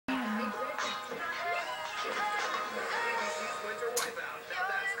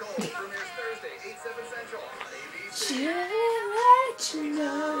let you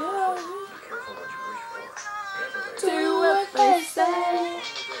know. Do what they say.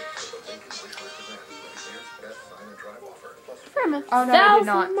 From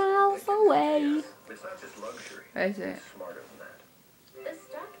 1,000 miles away. That's it.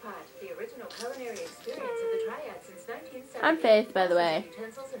 I'm Faith, by the way.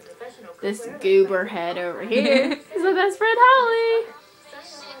 This goober head over here is my best friend Holly.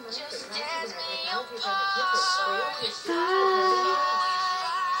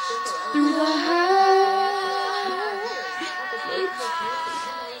 Through the hurt,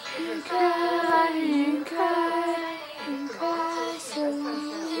 you cry, you cry, you cry so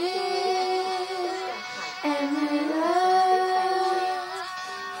and we love,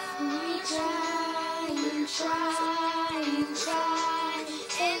 we try and try and try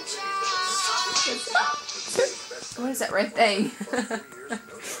and try. What is that right thing?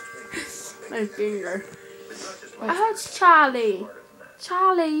 My finger. Oh, it's Charlie.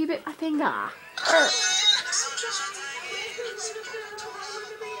 Charlie, you bit my finger.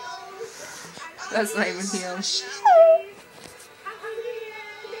 That's not even him.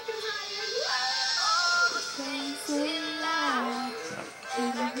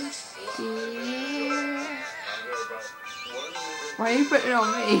 Why are you putting it on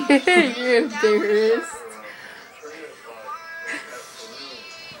me? You're embarrassed.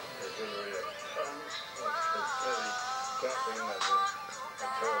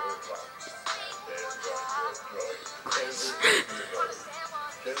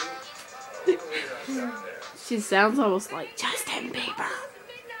 She sounds almost like Justin Bieber.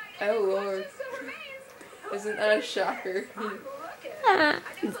 Oh Lord. Isn't that a shocker?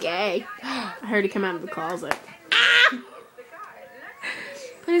 He's gay. I heard he come out of the closet. Ah!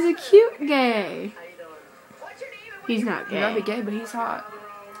 But he's a cute gay. He's not gay. He might be gay, but he's hot.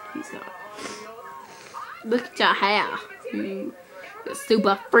 He's not. Look at your hair. You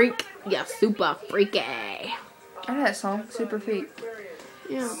super freak. You're super freaky. I know that song, Super Feet.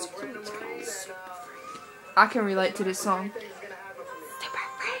 Yeah. I can relate to this song. Super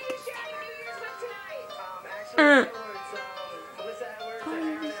freak.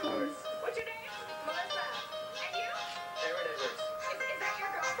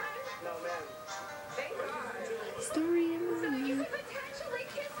 Story in the movie.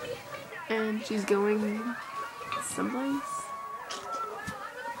 And she's going someplace.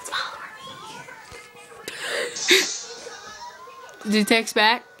 Let's follow her. Did he text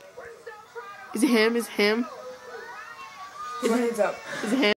back? Is it him? Is it him? Put my hands up. Is it him?